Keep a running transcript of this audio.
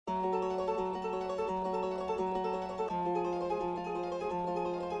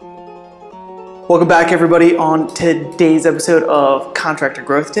Welcome back, everybody. On today's episode of Contractor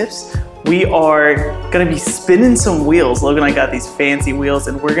Growth Tips, we are going to be spinning some wheels. Logan and I got these fancy wheels,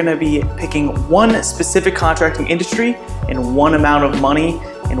 and we're going to be picking one specific contracting industry and one amount of money,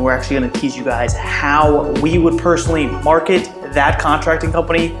 and we're actually going to teach you guys how we would personally market that contracting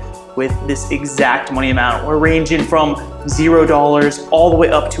company with this exact money amount. We're ranging from $0 all the way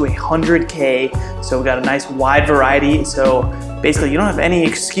up to $100K. So we got a nice wide variety. So basically you don't have any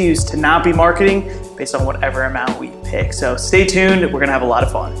excuse to not be marketing based on whatever amount we pick. So stay tuned, we're gonna have a lot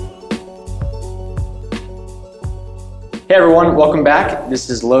of fun. Hey everyone, welcome back. This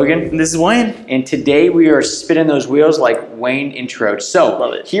is Logan. And this is Wayne. And today we are spinning those wheels like Wayne introed. So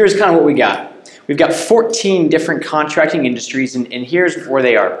Love it. Here's kind of what we got. We've got 14 different contracting industries, and here's where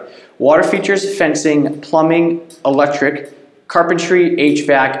they are. Water features, fencing, plumbing, electric, carpentry,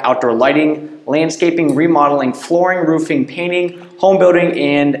 HVAC, outdoor lighting, landscaping, remodeling, flooring, roofing, painting, home building,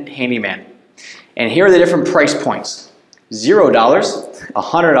 and handyman. And here are the different price points. $0, $100,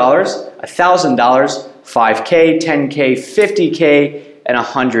 $1,000, $5K, $10K, $50K, and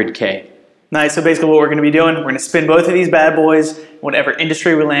 $100K. Nice, so basically what we're gonna be doing, we're gonna spin both of these bad boys, whatever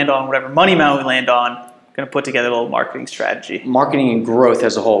industry we land on, whatever money amount we land on, gonna put together a little marketing strategy. Marketing and growth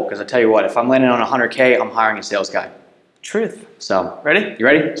as a whole, because I tell you what, if I'm landing on $100K, I'm hiring a sales guy. Truth. So, Ready? you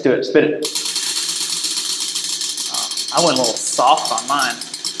ready? Let's do it, spin it. I went a little soft on mine.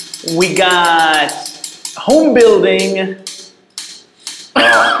 We got home building.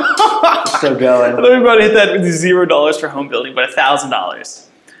 Still going. I thought we were about to hit that with $0 for home building, but $1,000.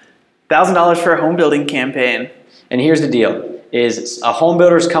 $1,000 for a home building campaign. And here's the deal, is a home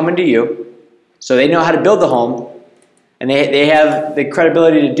builder is coming to you, so they know how to build the home, and they have the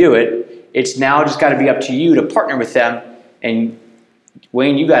credibility to do it. It's now just got to be up to you to partner with them. And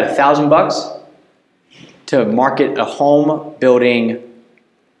Wayne, you got $1,000 to market a home building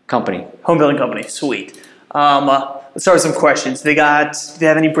company. Home building company, sweet. Let's start with some questions. Do they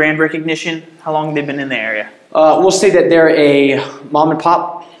have any brand recognition? How long have they been in the area? We'll say that they're a mom and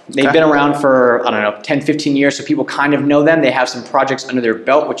pop. They've Okay. been around for, 10, 15 years, so people kind of know them. They have some projects under their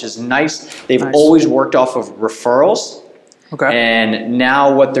belt, which is nice. They've Nice. always worked off of referrals. Okay. And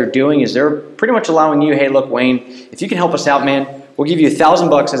now what they're doing is they're pretty much allowing you, hey, look, Wayne, if you can help us out, man, we'll give you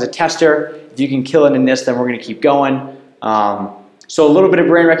 $1,000 as a tester. If you can kill it in this, then we're going to keep going. So a little bit of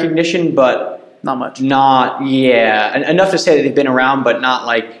brand recognition, but Not much. enough to say that they've been around, but not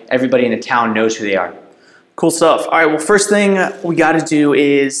like everybody in the town knows who they are. Cool stuff. All right, well, first thing we got to do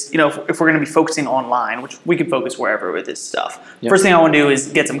is, if we're going to be focusing online, which we can focus wherever with this stuff. Yep. First thing I want to do is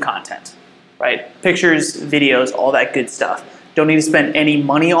get some content, right? Pictures, videos, all that good stuff. Don't need to spend any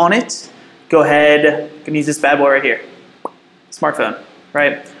money on it. Go ahead, you can use this bad boy right here. Smartphone,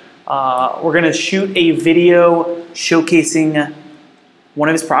 right? We're going to shoot a video showcasing one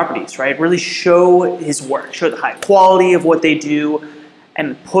of his properties, right? Really show his work, show the high quality of what they do,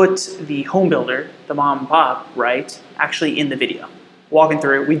 and put the home builder, the mom and pop, right, actually in the video. Walking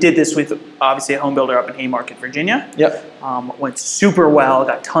through, we did this with obviously a home builder up in Haymarket, Virginia. Yep. Went super well,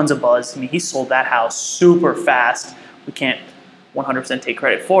 got tons of buzz. I mean, he sold that house super fast. We can't 100% take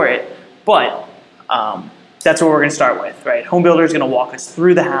credit for it, but that's what we're gonna start with, right? Home builder is gonna walk us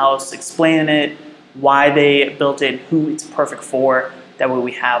through the house, explaining it, why they built it, who it's perfect for. That way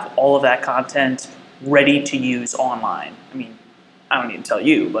we have all of that content ready to use online. I mean, I don't need to tell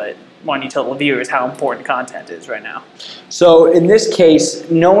you, but why don't you tell the viewers how important content is right now? So in this case,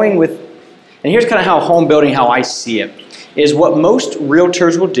 and here's kind of how home building, how I see it, is what most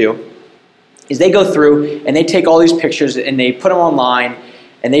realtors will do is they go through and they take all these pictures and they put them online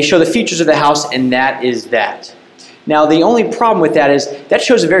and they show the features of the house, and that is that. Now, the only problem with that is that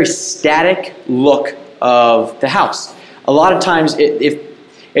shows a very static look of the house. A lot of times,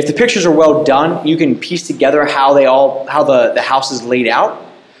 if the pictures are well done, you can piece together how the house is laid out.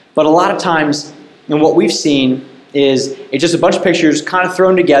 But a lot of times, and what we've seen is it's just a bunch of pictures kind of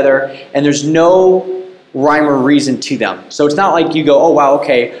thrown together, and there's no rhyme or reason to them. So it's not like you go, oh wow,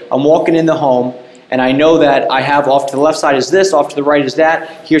 okay, I'm walking in the home, and I know that I have off to the left side is this, off to the right is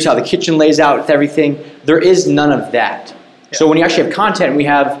that. Here's how the kitchen lays out with everything. There is none of that. Yeah. So when you actually have content, we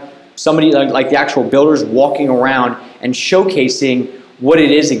have somebody like the actual builders walking around and showcasing what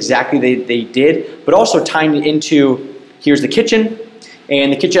it is exactly they did, but also tying it into, here's the kitchen,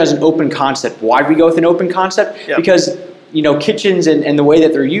 and the kitchen has an open concept. Why do we go with an open concept? Yep. Because kitchens and the way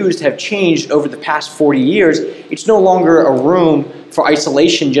that they're used have changed over the past 40 years. It's no longer a room for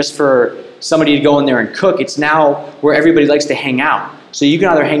isolation just for somebody to go in there and cook. It's now where everybody likes to hang out. So you can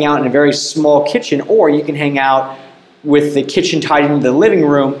either hang out in a very small kitchen, or you can hang out with the kitchen tied into the living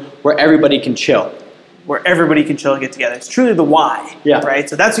room where everybody can chill. where everybody can chill and get together. It's truly the why, right?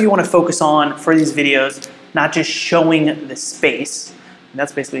 So that's what you want to focus on for these videos, not just showing the space. And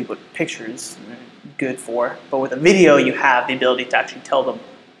that's basically what pictures are good for. But with a video, you have the ability to actually tell them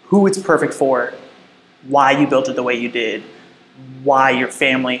who it's perfect for, why you built it the way you did, why your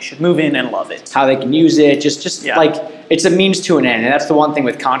family should move in and love it. How they can use it, just like it's a means to an end. And that's the one thing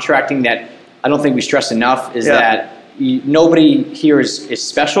with contracting that I don't think we stress enough is that nobody here is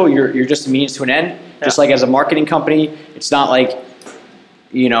special. You're just a means to an end. Just like as a marketing company, it's not like,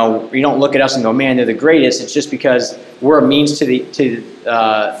 you don't look at us and go, man, they're the greatest. It's just because we're a means to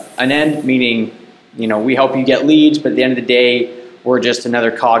an end, meaning, we help you get leads, but at the end of the day, we're just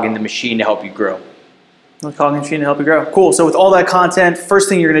another cog in the machine to help you grow. Another cog in the machine to help you grow. Cool. So with all that content, first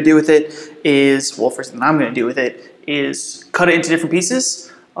thing you're going to do with it is, first thing I'm going to do with it is cut it into different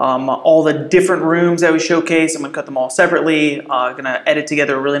pieces. All the different rooms that we showcase, I'm going to cut them all separately. I'm going to edit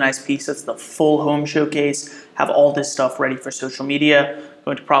together a really nice piece that's the full home showcase. Have all this stuff ready for social media. I'm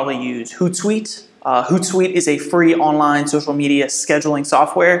going to probably use Hootsuite. Hootsuite is a free online social media scheduling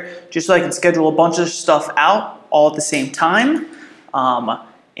software, just so I can schedule a bunch of stuff out all at the same time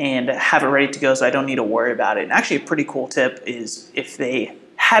and have it ready to go so I don't need to worry about it. And actually a pretty cool tip is if they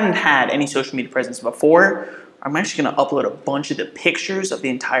hadn't had any social media presence before, I'm actually going to upload a bunch of the pictures of the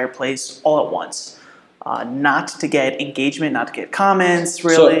entire place all at once. Not to get engagement, not to get comments,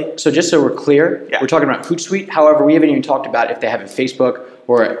 really. So just so we're clear, we're talking about Hootsuite. However, we haven't even talked about if they have a Facebook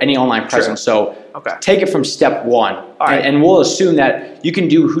or any online presence. So take it from step one. And we'll assume that you can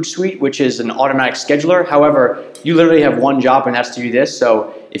do Hootsuite, which is an automatic scheduler. However, you literally have one job, and that's to do this.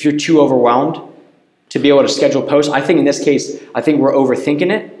 So if you're too overwhelmed to be able to schedule posts, I think in this case, we're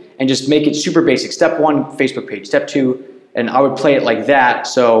overthinking it and just make it super basic. Step one, Facebook page. Step two, and I would play it like that.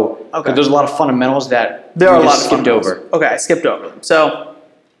 So there's a lot of fundamentals that there are a lot of skipped over. Okay, I skipped over them. So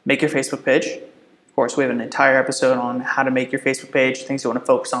make your Facebook page. Of course, we have an entire episode on how to make your Facebook page. Things you want to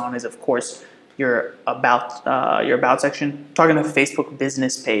focus on is, of course, your about section. I'm talking about Facebook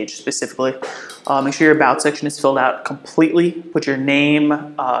business page specifically. Make sure your about section is filled out completely. Put your name,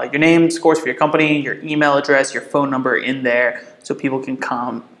 of course, for your company, your email address, your phone number in there so people can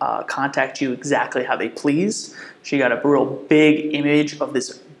contact you exactly how they please. So you got a real big image of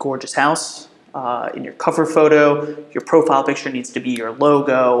this gorgeous house in your cover photo. Your profile picture needs to be your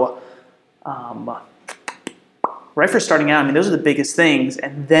logo. Right for starting out, those are the biggest things.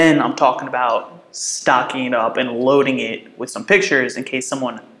 And then I'm talking about stocking it up and loading it with some pictures in case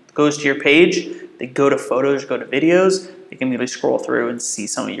someone goes to your page, they go to photos, go to videos, they can immediately scroll through and see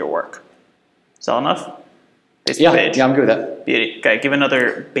some of your work. Is that enough? Yeah, I'm good with that. Beauty. Okay, give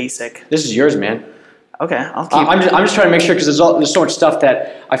another basic. This is yours, man. Okay, I'll keep. I'm just trying to make sure because there's so much stuff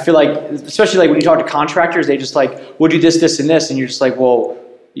that I feel like, especially like when you talk to contractors, they just like, we'll do this, this, and this, and you're just like, well,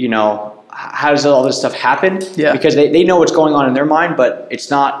 how does all this stuff happen? Yeah. Because they know what's going on in their mind, but it's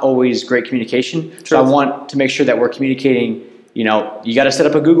not always great communication. True. So I want to make sure that we're communicating. You got to set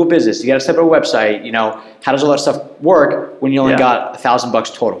up a Google business. You got to set up a website. How does all that stuff work when you only got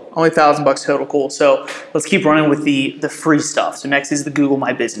 $1,000 total? Only $1,000 total. Cool. So let's keep running with the free stuff. So next is the Google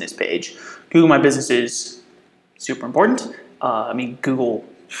My Business page. Google My Business is super important. Google.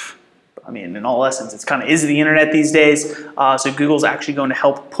 In all essence, it's kind of is the internet these days. So Google's actually going to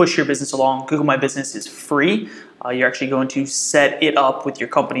help push your business along. Google My Business is free. You're actually going to set it up with your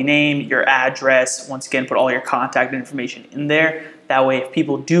company name, your address. Once again, put all your contact information in there. That way, if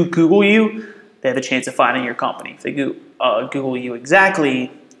people do Google you, they have a chance of finding your company. If they Google you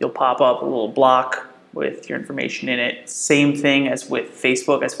exactly, you'll pop up a little block with your information in it. Same thing as with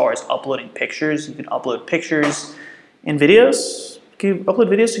Facebook as far as uploading pictures. You can upload pictures and videos. Can you upload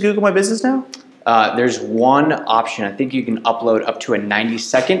videos to Google My Business now? There's one option. I think you can upload up to a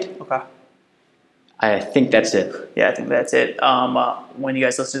 90-second. Okay. I think that's it. Yeah, I think that's it. When you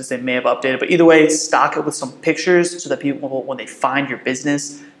guys listen to this, they may have updated. But either way, stock it with some pictures so that people, when they find your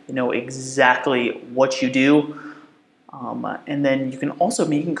business, they know exactly what you do. And then you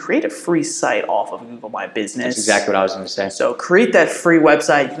can create a free site off of Google My Business. That's exactly what I was going to say. So create that free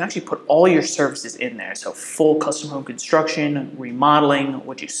website. You can actually put all your services in there. So full custom home construction, remodeling,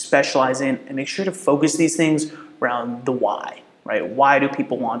 what you specialize in, and make sure to focus these things around the why, right? Why do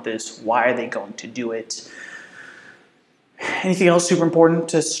people want this? Why are they going to do it? Anything else super important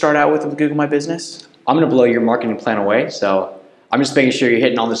to start out with Google My Business? I'm going to blow your marketing plan away. So I'm just making sure you're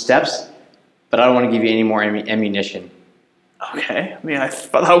hitting all the steps, but I don't want to give you any more ammunition. Okay. I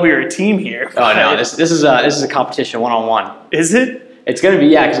thought we were a team here. Oh no, this is a competition one-on-one. Is it? It's going to be,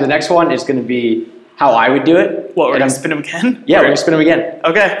 because the next one is going to be how I would do it. What, we're going to spin them again? Yeah, we're going to spin them again.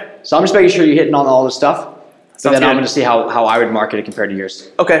 Okay. So I'm just making sure you're hitting on all the stuff. So then good. I'm going to see how I would market it compared to yours.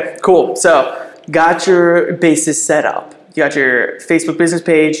 Okay, cool. So got your bases set up. You got your Facebook business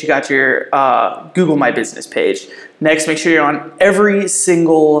page. You got your Google My Business page. Next, make sure you're on every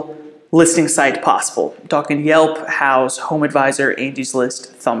single listing site possible. I'm talking Yelp, Houzz, Home Advisor, Angie's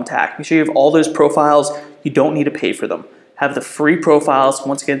List, Thumbtack. Make sure you have all those profiles. You don't need to pay for them. Have the free profiles.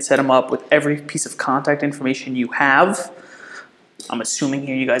 Once again, set them up with every piece of contact information you have. I'm assuming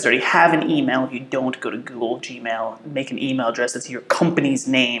here you guys already have an email. If you don't, go to Google, Gmail, make an email address that's your company's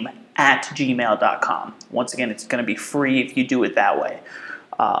name at gmail.com. Once again, it's going to be free if you do it that way.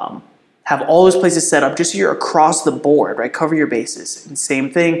 Have all those places set up just so you're across the board, right? Cover your bases. And same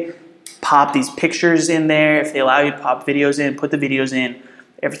thing, pop these pictures in there. If they allow you to pop videos in, put the videos in,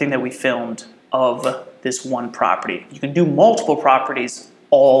 everything that we filmed of this one property. You can do multiple properties,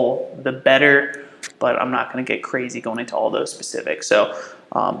 all the better, but I'm not going to get crazy going into all those specifics. So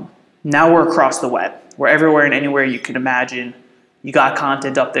now we're across the web. We're everywhere and anywhere you can imagine. You got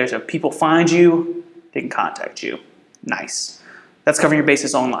content up there, so if people find you, they can contact you. Nice. That's covering your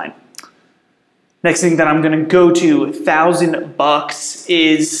bases online. Next thing that I'm going to go to, $1,000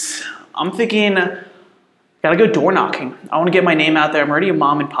 is, I'm thinking, gotta go door knocking. I want to get my name out there. I'm already a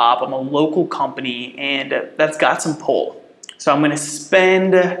mom and pop. I'm a local company, and that's got some pull. So I'm going to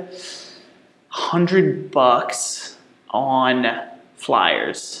spend $100 on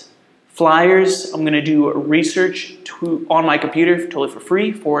flyers. Flyers, I'm going to do research on my computer totally for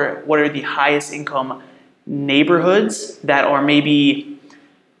free for what are the highest income neighborhoods that are maybe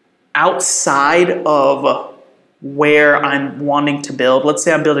outside of where I'm wanting to build. Let's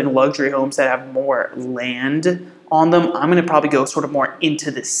say I'm building luxury homes that have more land on them. I'm going to probably go sort of more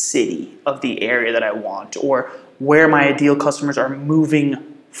into the city of the area that I want, or where my ideal customers are moving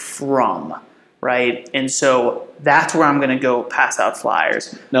from, right? And so that's where I'm going to go pass out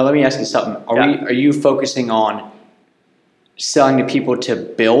flyers. Now, let me ask you something. Are you focusing on selling to people to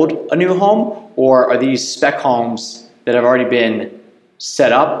build a new home, or are these spec homes that have already been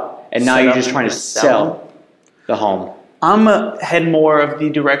set up and now you're just trying to sell the home? I'm heading more of the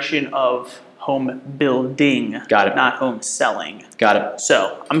direction of home building, Got it. Not home selling. Got it.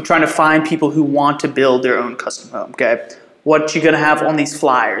 So I'm trying to find people who want to build their own custom home, okay? What you're going to have on these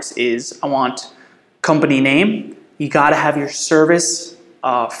flyers is, I want company name. You got to have your service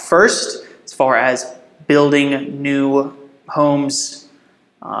first, as far as building new homes,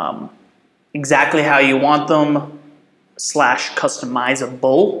 exactly how you want them, /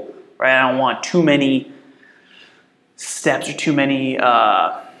 customizable, right? I don't want too many steps or too many,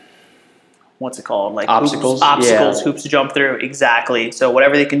 what's it called? Like obstacles, hoops to jump through. Exactly. So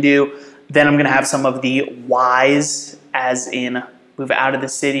whatever they can do. Then I'm going to have some of the whys, as in move out of the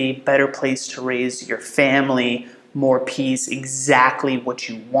city, better place to raise your family, more peace, exactly what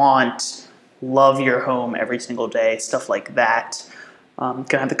you want, love your home every single day, stuff like that. Going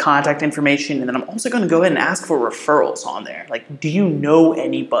to have the contact information, and then I'm also going to go ahead and ask for referrals on there. Like, do you know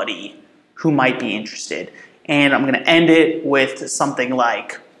anybody who might be interested? And I'm going to end it with something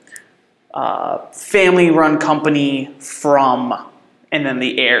like family-run company from, and then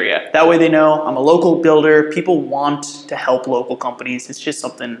the area. That way they know I'm a local builder. People want to help local companies. It's just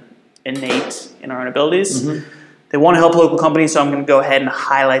something innate in our own abilities. Mm-hmm. They want to help local companies, so I'm going to go ahead and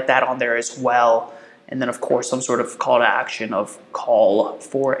highlight that on there as well. And then, of course, some sort of call to action of call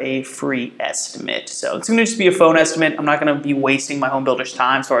for a free estimate. So it's going to just be a phone estimate. I'm not going to be wasting my home builder's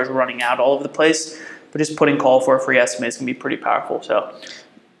time as far as running out all over the place, but just putting call for a free estimate is going to be pretty powerful. So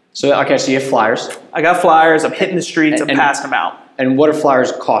okay, so you have flyers. I got flyers. I'm hitting the streets. I'm passing them out. And what do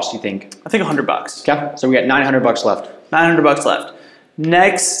flyers cost, you think? I think $100. Okay, so we got $900 left. $900 left.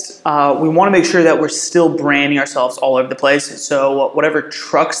 Next, we want to make sure that we're still branding ourselves all over the place. So whatever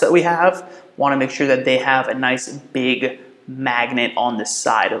trucks that we have, want to make sure that they have a nice big magnet on the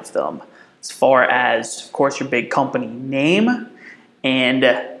side of them. As far as, of course, your big company name. And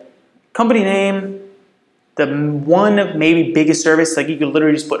company name, the one maybe biggest service, like you could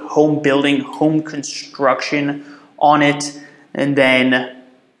literally just put home building, home construction on it, and then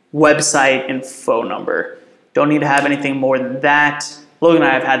website and phone number. Don't need to have anything more than that. Logan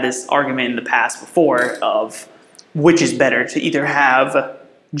and I have had this argument in the past before of which is better, to either have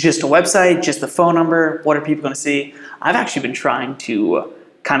just a website, just the phone number, what are people going to see? I've actually been trying to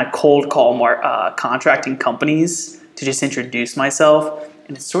kind of cold call more contracting companies to just introduce myself,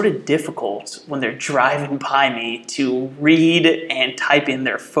 and it's sort of difficult when they're driving by me to read and type in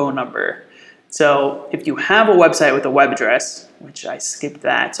their phone number. So if you have a website with a web address, which I skipped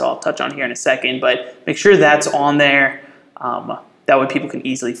that, so I'll touch on here in a second, but make sure that's on there. That way people can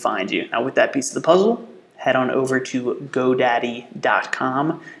easily find you. Now with that piece of the puzzle, head on over to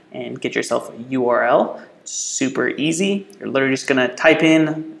GoDaddy.com and get yourself a URL super easy. You're literally just gonna type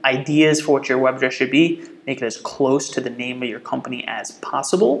in ideas for what your web address should be, make it as close to the name of your company as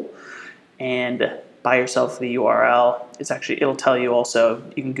possible, and buy yourself the URL. It'll tell you also,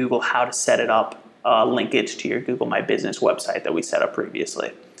 you can Google how to set it up, link it to your Google My Business website that we set up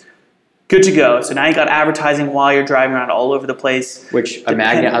previously. Good to go. So now you got advertising while you're driving around all over the place. Which a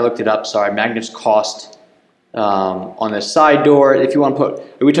magnet, I looked it up, sorry, magnets cost on the side door, if you want to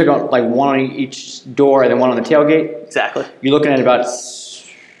put, we took on like one on each door and then one on the tailgate. Exactly. You're looking at about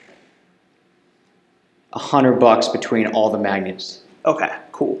 $100 between all the magnets. Okay,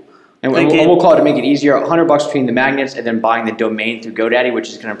 cool. And we'll call it, to make it easier, $100 between the magnets and then buying the domain through GoDaddy, which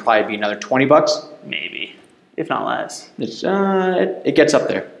is going to probably be another $20. Maybe, if not less. It gets up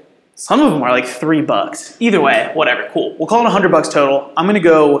there. Some of them are like $3. Either way, whatever, cool. We'll call it $100 total. I'm gonna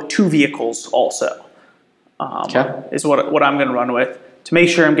go 2 vehicles also. Okay. Is what I'm gonna run with to make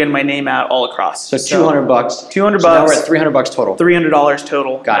sure I'm getting my name out all across. So $200. $200. So now we're at $300 total. $300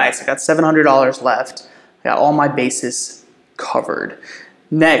 total. Got it. Nice. I got $700 left. I got all my bases covered.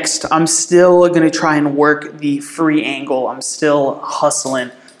 Next, I'm still gonna try and work the free angle. I'm still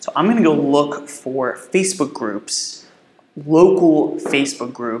hustling. So I'm gonna go look for Facebook groups, local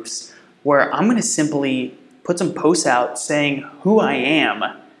Facebook groups, where I'm gonna simply put some posts out saying who I am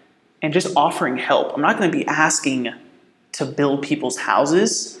and just offering help. I'm not gonna be asking to build people's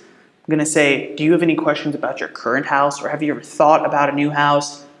houses. I'm gonna say, do you have any questions about your current house, or have you ever thought about a new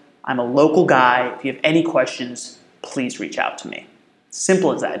house? I'm a local guy. If you have any questions, please reach out to me.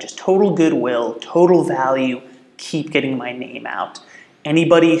 Simple as that, just total goodwill, total value, keep getting my name out.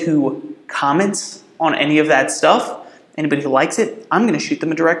 Anybody who comments on any of that stuff, anybody who likes it, I'm gonna shoot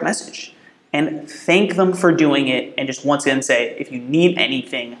them a direct message and thank them for doing it, and just once again say, if you need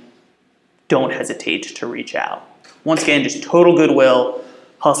anything, don't hesitate to reach out. Once again, just total goodwill,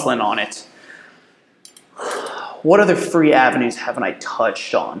 hustling on it. What other free avenues haven't I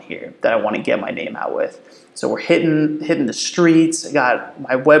touched on here that I want to get my name out with? So we're hitting the streets. I got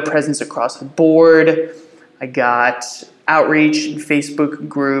my web presence across the board. I got outreach in Facebook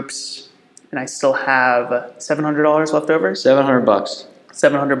groups, and I still have $700 left over. $700.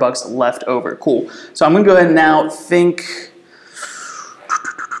 $700 left over. Cool. So I'm gonna go ahead and now think.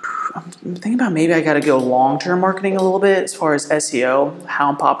 I'm thinking about maybe I got to go long-term marketing a little bit as far as SEO, how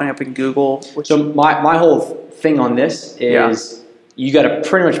I'm popping up in Google. So my whole thing on this is you got to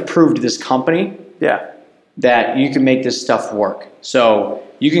pretty much prove to this company that you can make this stuff work. So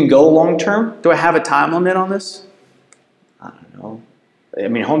you can go long-term. Do I have a time limit on this? I don't know. I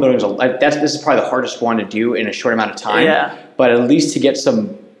mean, home building this is probably the hardest one to do in a short amount of time. Yeah. But at least to get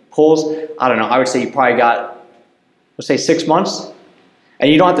some pulls, I don't know. I would say you probably got, let's say 6 months.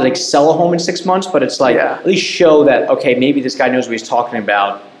 And you don't have to like sell a home in 6 months, but it's like at least show that, okay, maybe this guy knows what he's talking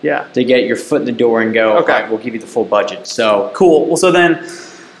about. Yeah. To get your foot in the door and go, okay, all right, we'll give you the full budget. So cool. Well, so then,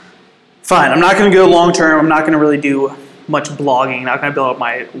 fine. I'm not going to go long term. I'm not going to really do much blogging. Not going to build up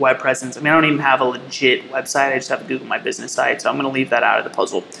my web presence. I mean, I don't even have a legit website. I just have a Google My Business site. So I'm going to leave that out of the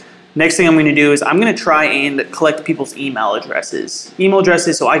puzzle. Next thing I'm going to do is I'm going to try and collect people's email addresses. Email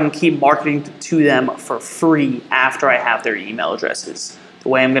addresses so I can keep marketing to them for free after I have their email addresses. The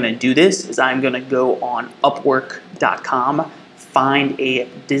way I'm going to do this is I'm going to go on Upwork.com, find a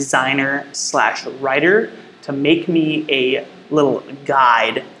designer/writer to make me a little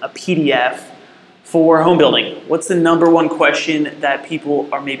guide, a PDF for home building. What's the number one question that people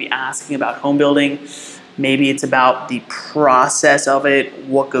are maybe asking about home building? Maybe it's about the process of it,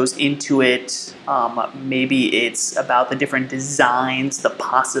 what goes into it. Maybe it's about the different designs, the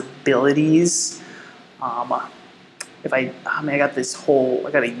possibilities. I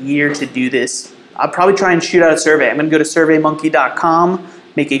got a year to do this. I'll probably try and shoot out a survey. I'm going to go to surveymonkey.com,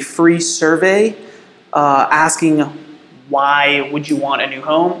 make a free survey asking why would you want a new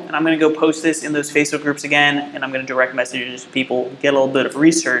home, and I'm going to go post this in those Facebook groups again, and I'm going to direct messages to people, get a little bit of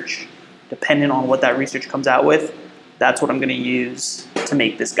research. Depending on what that research comes out with, that's what I'm going to use to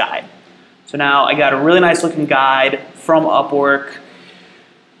make this guide. So now I got a really nice looking guide from Upwork.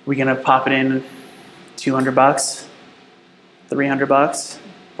 We're going to pop it in $200, $300?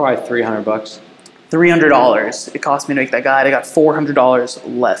 probably $300. $300 it cost me to make that guide. I got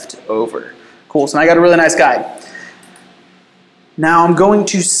 $400 left over. Cool, so now I got a really nice guide. Now I'm going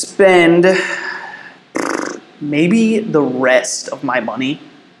to spend maybe the rest of my money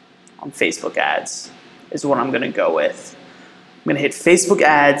on Facebook ads is what I'm going to go with. I'm going to hit Facebook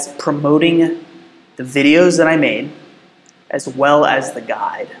ads promoting the videos that I made as well as the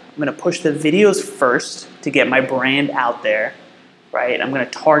guide. I'm going to push the videos first to get my brand out there, right? I'm going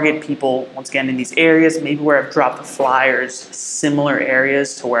to target people, once again, in these areas, maybe where I've dropped the flyers, similar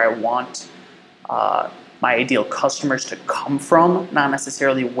areas to where I want my ideal customers to come from, not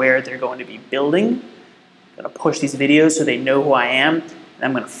necessarily where they're going to be building. I'm going to push these videos so they know who I am, and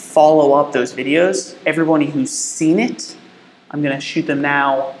I'm going to follow up those videos. Everybody who's seen it, I'm going to shoot them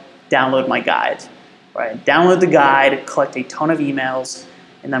now, download my guide. Right? Download the guide, collect a ton of emails,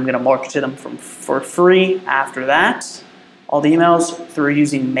 and I'm going to market to them for free after that. All the emails through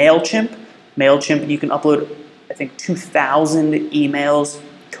using MailChimp. MailChimp, you can upload, I think, 2,000 emails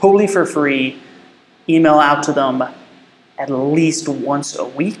totally for free. Email out to them at least once a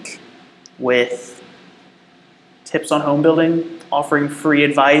week with tips on home building, offering free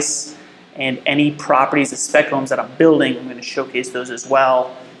advice, and any properties, the spec homes that I'm building, I'm going to showcase those as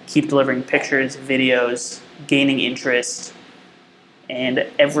well. Keep delivering pictures, videos, gaining interest, and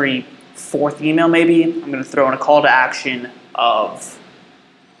every fourth email maybe, I'm going to throw in a call to action of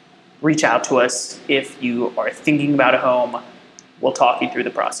reach out to us if you are thinking about a home. We'll talk you through the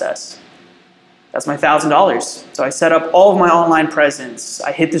process. That's my $1,000. So I set up all of my online presence.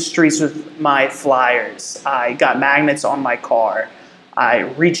 I hit the streets with my flyers. I got magnets on my car. I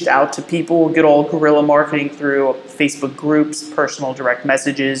reached out to people, good old guerrilla marketing through Facebook groups, personal direct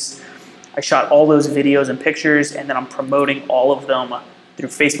messages. I shot all those videos and pictures, and then I'm promoting all of them through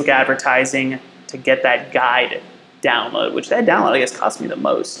Facebook advertising to get that guide download, which that download I guess cost me the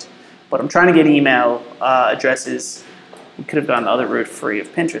most. But I'm trying to get email addresses. We could have gone the other route free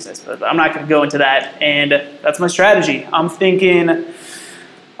of Pinterest, I suppose, but I'm not going to go into that. And that's my strategy. I'm thinking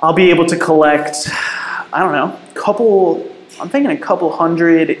I'll be able to collect, I don't know, a couple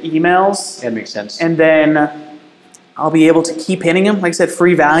hundred emails. That makes sense. And then I'll be able to keep hitting them. Like I said,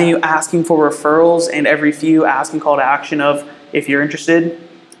 free value, asking for referrals, and every few asking call to action of, if you're interested,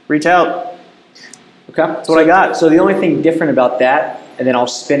 reach out. Okay, that's what I got. So the only thing different about that, and then I'll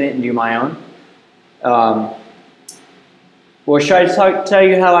spin it and do my own. Well, should I tell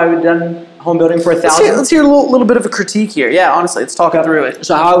you how I would have done home building for $1,000? Let's hear a little bit of a critique here. Yeah, honestly, let's talk through it.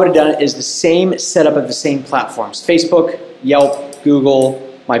 So how I would have done it is the same setup of the same platforms. Facebook, Yelp,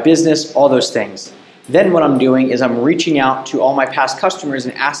 Google, my business, all those things. Then what I'm doing is I'm reaching out to all my past customers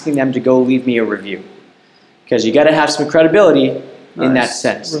and asking them to go leave me a review. Because you got to have some credibility in that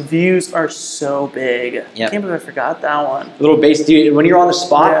sense. Reviews are so big. Yep. I can't believe I forgot that one. Little base, dude, when you're on the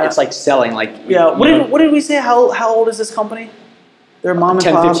spot, it's like selling. Like What did we say? How old is this company? They're mom and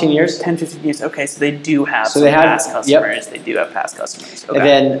 10, pop? 15 years. 10, 15 years. Okay, so they do have past customers. Yep. They do have past customers. Okay. And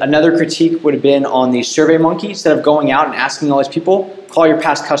then another critique would have been on the SurveyMonkey. Instead of going out and asking all these people, call your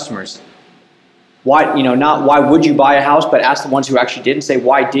past customers. Why, not why would you buy a house, but ask the ones who actually did and say,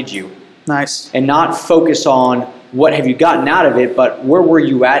 why did you? Nice. And not focus on what have you gotten out of it, but where were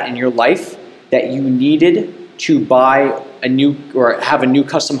you at in your life that you needed to buy a new or have a new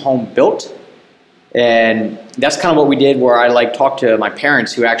custom home built. And that's kind of what we did, where I talked to my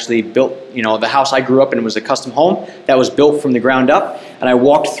parents who actually built, the house I grew up in was a custom home that was built from the ground up. And I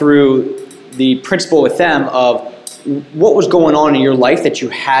walked through the principle with them of what was going on in your life that you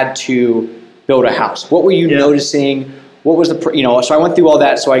had to build a house. What were you noticing? What was so I went through all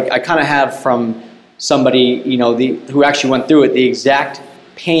that. So I kind of have from somebody, who actually went through it, the exact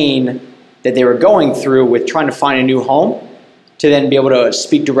pain that they were going through with trying to find a new home, to then be able to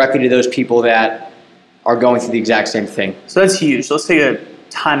speak directly to those people that are going through the exact same thing. So that's huge. So let's take a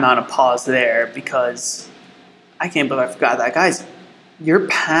time out and pause there, because I can't believe I forgot that. Guys, your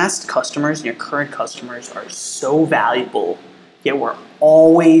past customers and your current customers are so valuable, yet we're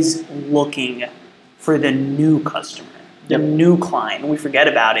always looking for the new customer, the new client, and we forget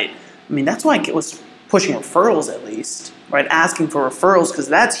about it. I mean, that's why I was pushing referrals at least, right? Asking for referrals, because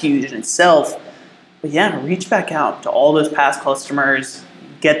that's huge in itself. But yeah, reach back out to all those past customers,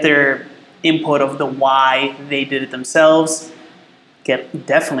 get their input of the why they did it themselves. Get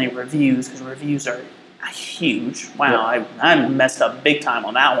definitely reviews, because reviews are huge. Wow, I messed up big time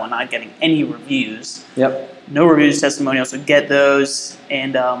on that one, not getting any reviews. Yep. No reviews, testimonials, so get those,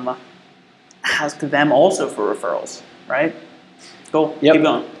 and ask them also for referrals, right? Cool, keep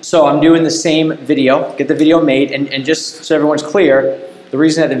going. So I'm doing the same video, get the video made, and just so everyone's clear, the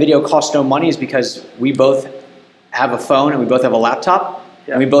reason that the video costs no money is because we both have a phone and we both have a laptop,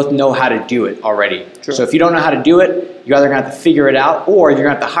 and we both know how to do it already. True. So if you don't know how to do it, you're either going to have to figure it out, or you're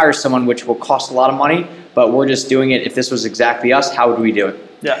going to have to hire someone, which will cost a lot of money, but we're just doing it. If this was exactly us, how would we do it?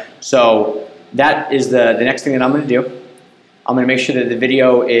 Yeah. So that is the next thing that I'm going to do. I'm going to make sure that the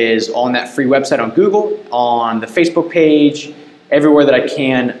video is on that free website on Google, on the Facebook page, everywhere that I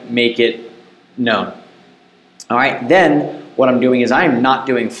can make it known. All right, then what I'm doing is I am not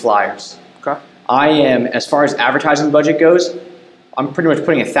doing flyers. Okay. I am, as far as advertising budget goes, I'm pretty much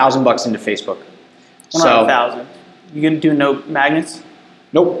putting $1,000 into Facebook. Well, not 1,000. You gonna do no magnets?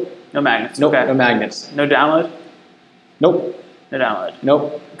 Nope. No magnets. Nope, Okay. no magnets. No download? Nope, No download.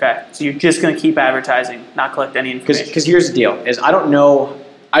 nope. Okay. So you're just going to keep advertising, not collect any information. Because here's the deal: is I don't know.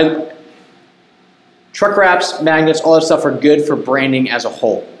 Truck wraps, magnets, all that stuff are good for branding as a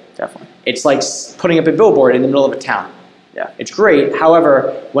whole. Definitely. It's like putting up a billboard in the middle of a town. Yeah. It's great.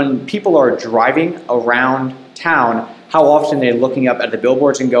 However, when people are driving around town, how often are they looking up at the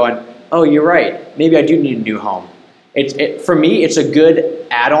billboards and going, "Oh, you're right. Maybe I do need a new home." For me, it's a good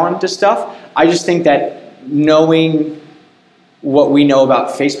add-on to stuff. I just think that knowing what we know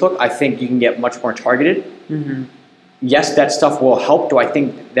about Facebook, I think you can get much more targeted. Mm-hmm. Yes, that stuff will help. Do I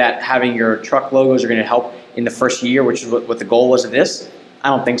think that having your truck logos are going to help in the first year, which is what the goal was of this? I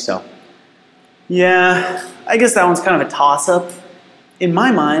don't think so. Yeah, I guess that one's kind of a toss-up. In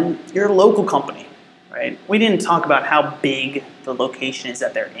my mind, you're a local company, right? We didn't talk about how big the location is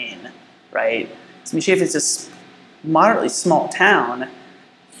that they're in, right? So, if it's a moderately small town,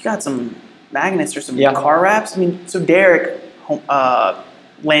 you got some magnets or some car wraps. I mean, so Derek,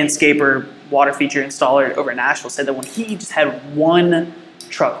 landscaper, water feature installer over in Nashville, said that when he just had one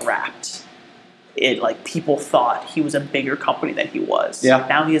truck wrapped, people thought he was a bigger company than he was. Yeah.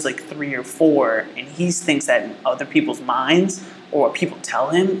 Now he has 3 or 4, and he thinks that in other people's minds, or what people tell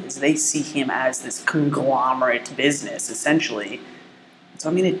him, is they see him as this conglomerate business, essentially. So,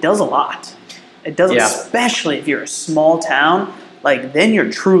 I mean, it does a lot. It does, especially if you're a small town, then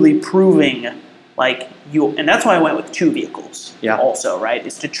you're truly proving, and that's why I went with 2 vehicles also, right?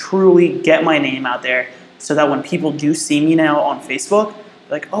 Is to truly get my name out there so that when people do see me now on Facebook,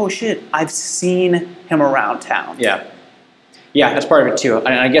 like, oh shit, I've seen him around town. Yeah. Yeah, that's part of it too. And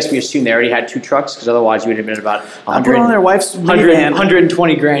I guess we assumed they already had 2 trucks, because otherwise you would have been about 100, on their wife's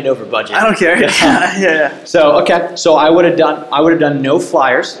 120 grand over budget. I don't care. Yeah. So I would have done no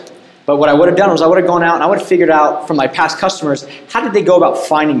flyers. But what I would have done was I would have gone out and I would have figured out from my past customers, how did they go about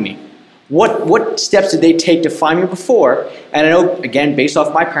finding me? What steps did they take to find me before? And I know, again, based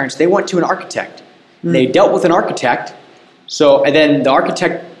off my parents, they went to an architect. They dealt with an architect. And then the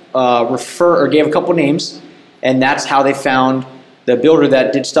architect gave a couple names, and that's how they found the builder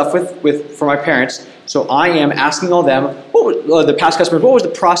that did stuff for my parents. So I am asking all them, the past customers, what was the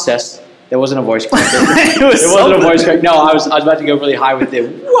process? There wasn't a voice crack. There wasn't a voice crack. No, I was about to go really high with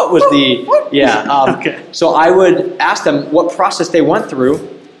it. What was the... Yeah. Okay. So I would ask them what process they went through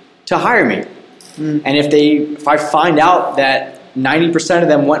to hire me. And if I find out that 90% of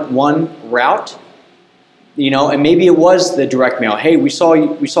them went one route, and maybe it was the direct mail. Hey, we saw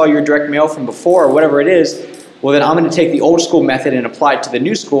your direct mail from before, or whatever it is. Well, then I'm going to take the old school method and apply it to the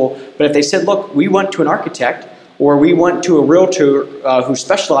new school. But if they said, look, we went to an architect, or we went to a realtor who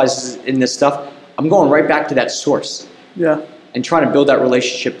specializes in this stuff, I'm going right back to that source. Yeah. And trying to build that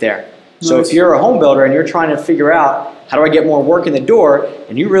relationship there. So if you're a home builder and you're trying to figure out how do I get more work in the door,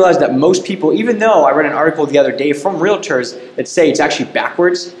 and you realize that most people, even though I read an article the other day from realtors that say it's actually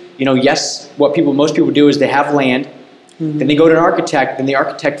backwards. Yes, what most people do is they have land, then they go to an architect, then the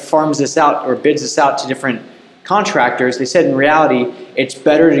architect farms this out or bids this out to different contractors. They said in reality, it's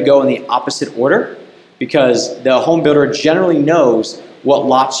better to go in the opposite order, because the home builder generally knows what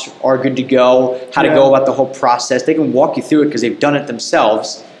lots are good to go, how to go about the whole process. They can walk you through it because they've done it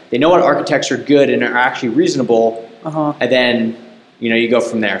themselves. They know what architects are good and are actually reasonable, and then you go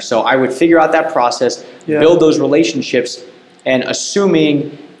from there. So I would figure out that process, build those relationships, and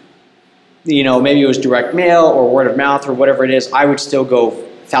assuming maybe it was direct mail or word of mouth or whatever it is, I would still go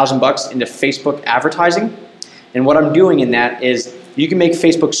 $1,000 into Facebook advertising. And what I'm doing in that is you can make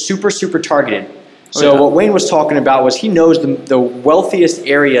Facebook super, super targeted. So what Wayne was talking about was he knows the wealthiest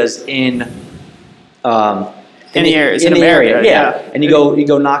areas in the area. Yeah. And you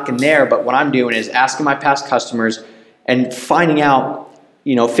go knocking there. But what I'm doing is asking my past customers and finding out,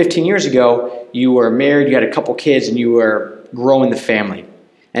 15 years ago, you were married, you had a couple kids, and you were growing the family.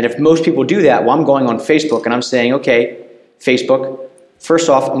 And if most people do that, well, I'm going on Facebook and I'm saying, okay, Facebook, first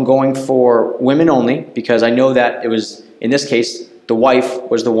off, I'm going for women only, because I know that it was, in this case, the wife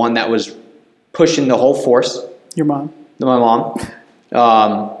was the one that was pushing the whole force. Your mom. My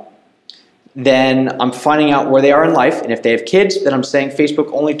mom. Then I'm finding out where they are in life, and if they have kids, then I'm saying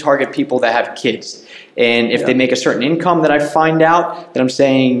Facebook only target people that have kids. And if they make a certain income that I find out, then I'm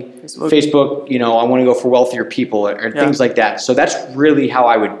saying Facebook, I want to go for wealthier people or things like that. So that's really how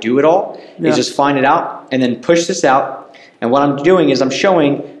I would do it all, is just find it out and then push this out. And what I'm doing is I'm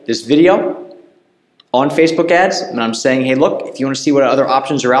showing this video on Facebook ads, and I'm saying, hey, look, if you want to see what other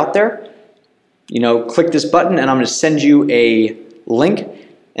options are out there, click this button, and I'm going to send you a link,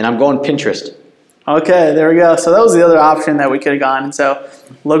 and I'm going Pinterest. Okay, there we go. So that was the other option that we could have gone. And so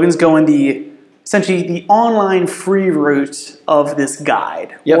Logan's going the essentially the online free route of this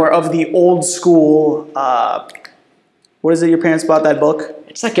guide, Yep. or of the old school. What is it? Your parents bought that book?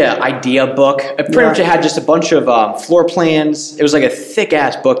 It's like an idea book. It pretty much it had just a bunch of floor plans. It was like a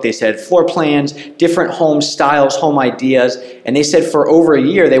thick-ass book, they said. Floor plans, different home styles, home ideas. And they said for over a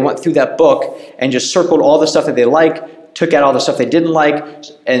year, they went through that book and just circled all the stuff that they like, took out all the stuff they didn't like,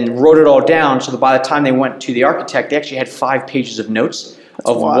 and wrote it all down so that by the time they went to the architect, they actually had 5 pages of notes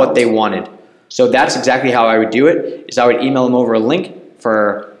of wild. what they wanted. So that's exactly how I would do it, is I would email them over a link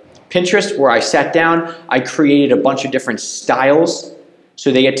for Pinterest where I sat down, I created a bunch of different styles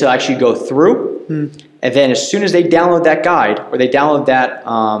so they get to actually go through. And then as soon as they download that guide or they download that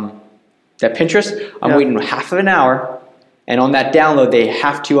Pinterest, I'm waiting half of an hour. And on that download, they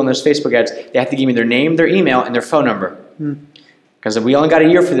have to, on those Facebook ads, they have to give me their name, their email, and their phone number. Because we only got a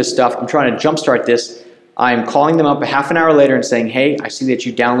year for this stuff. I'm trying to jumpstart this. I'm calling them up a half an hour later and saying, hey, I see that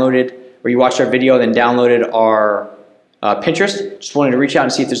you downloaded or you watched our video and then downloaded our Pinterest. Just wanted to reach out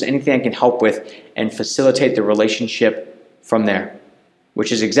and see if there's anything I can help with and facilitate the relationship from there,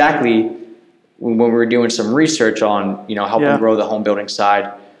 which is exactly when we were doing some research on, helping grow the home building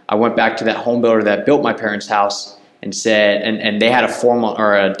side. I went back to that home builder that built my parents' house and said, and they had a form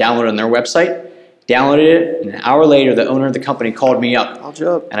or a download on their website, downloaded it, and an hour later, the owner of the company called me up.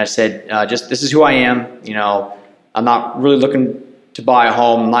 And I said, this is who I am. I'm not really looking to buy a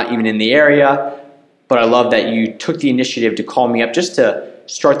home. I'm not even in the area. But I love that you took the initiative to call me up just to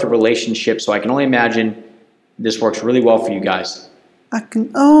start the relationship. So I can only imagine this works really well for you guys. I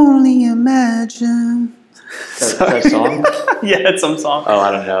can only imagine. Is that a song? Yeah, it's some song. Oh,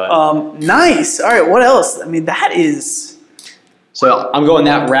 I don't know it. Nice. All right, what else? I mean, that is... So I'm going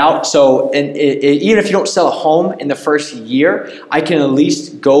that route. So even if you don't sell a home in the first year, I can at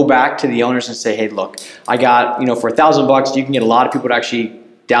least go back to the owners and say, hey, look, I got, for $1,000, you can get a lot of people to actually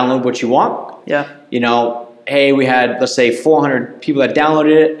download what you want. Yeah. Hey, we had, let's say, 400 people that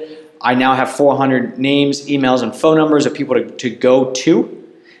downloaded it. I now have 400 names, emails, and phone numbers of people to go to.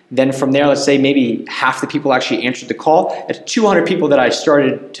 Then from there, let's say maybe half the people actually answered the call. That's 200 people that I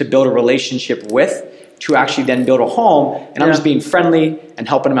started to build a relationship with to actually then build a home. And I'm just being friendly and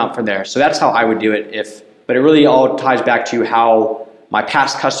helping them out from there. So that's how I would do it. But it really all ties back to how my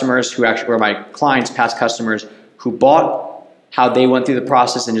past customers or my clients' past customers who bought, how they went through the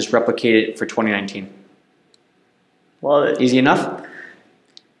process and just replicated it for 2019. Well, easy enough?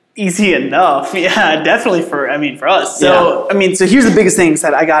 Easy enough. Yeah, definitely for us. So, so here's the biggest things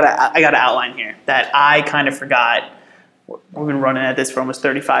that I gotta outline here that I kind of forgot. We've been running at this for almost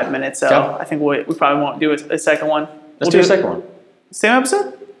 35 minutes, so I think we probably won't do a second one. Let's do a second one. Same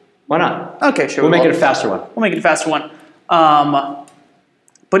episode? Why not? Okay, sure. We'll make it a faster one. We'll make it a faster one.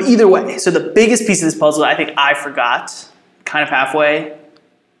 But either way, so the biggest piece of this puzzle I think I forgot kind of halfway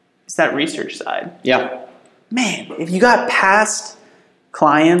is that research side. Yeah. Man, if you got past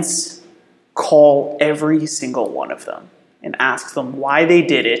clients, call every single one of them and ask them why they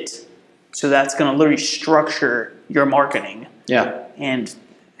did it. So that's going to literally structure your marketing. Yeah. And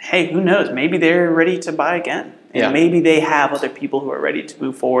hey, who knows? Maybe they're ready to buy again. And maybe they have other people who are ready to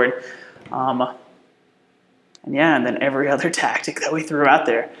move forward. And then every other tactic that we threw out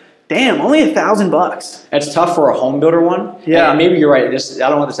there. Damn, only $1,000. It's tough for a home builder one. Yeah. And maybe you're right. I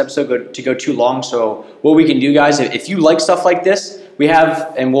don't want this episode to go too long. So what we can do, guys, if you like stuff like this, we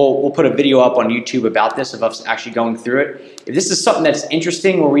have, and we'll put a video up on YouTube about this, of us actually going through it. If this is something that's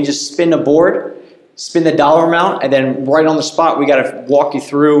interesting where we just spin a board, spin the dollar amount, and then right on the spot, we got to walk you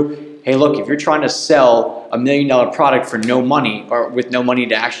through, hey, look, if you're trying to sell $1 million product for no money or with no money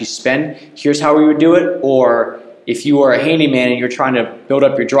to actually spend, here's how we would do it. Or if you are a handyman and you're trying to build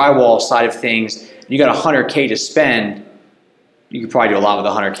up your drywall side of things, you got $100K to spend, you could probably do a lot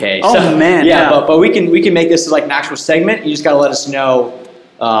with $100K. Oh, so, man. Yeah, but we can make this like an actual segment. You just got to let us know.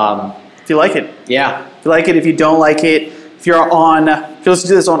 If you like it. Yeah. If you like it, if you don't like it, if you're listening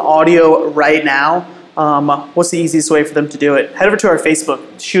to this on audio right now, what's the easiest way for them to do it? Head over to our Facebook.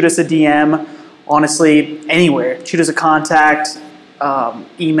 Shoot us a DM. Honestly, anywhere. Shoot us a contact,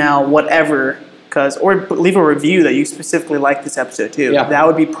 email, whatever. Or leave a review that you specifically like this episode too. Yeah. That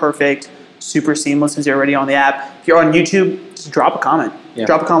would be perfect. Super seamless since you're already on the app. If you're on YouTube, just drop a comment. Yeah.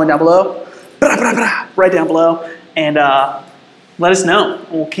 Drop a comment down below. Right down below. And let us know.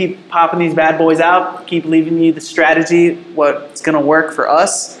 We'll keep popping these bad boys out. Keep leaving you the strategy, what's going to work for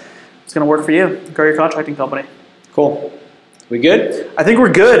us. It's going to work for you. Grow your contracting company. Cool. We good? I think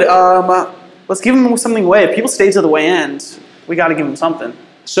we're good. Let's give them something away. If people stay to the way end, we got to give them something.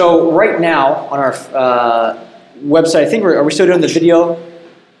 So right now on our website, I think are we still doing the video?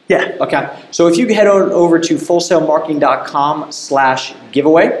 Yeah. Okay. So if you head on over to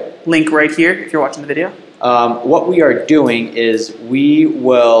fullsalemarketing.com/giveaway, link right here if you're watching the video. What we are doing is we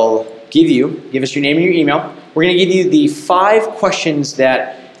will give us your name and your email. We're going to give you the 5 questions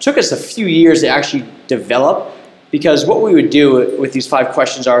that took us a few years to actually develop, because what we would do with these 5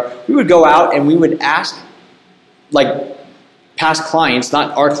 questions are we would go out and we would ask like past clients,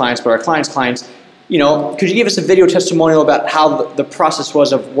 not our clients, but our clients' clients, could you give us a video testimonial about how the process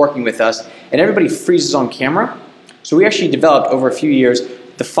was of working with us? And everybody freezes on camera. So we actually developed over a few years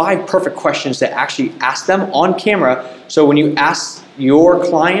the 5 perfect questions to actually ask them on camera. So when you ask your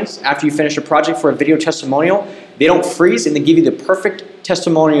clients after you finish a project for a video testimonial, they don't freeze, and they give you the perfect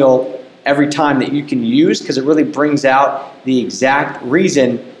testimonial every time that you can use, because it really brings out the exact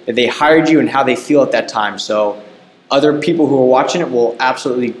reason that they hired you and how they feel at that time. So other people who are watching it will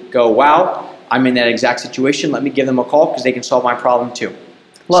absolutely go, wow, I'm in that exact situation. Let me give them a call because they can solve my problem too.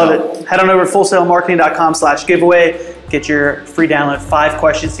 Love it. Head on over to fullsailmarketing.com/giveaway. Get your free download, 5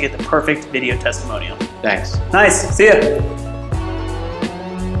 questions to get the perfect video testimonial. Thanks. Nice. See ya.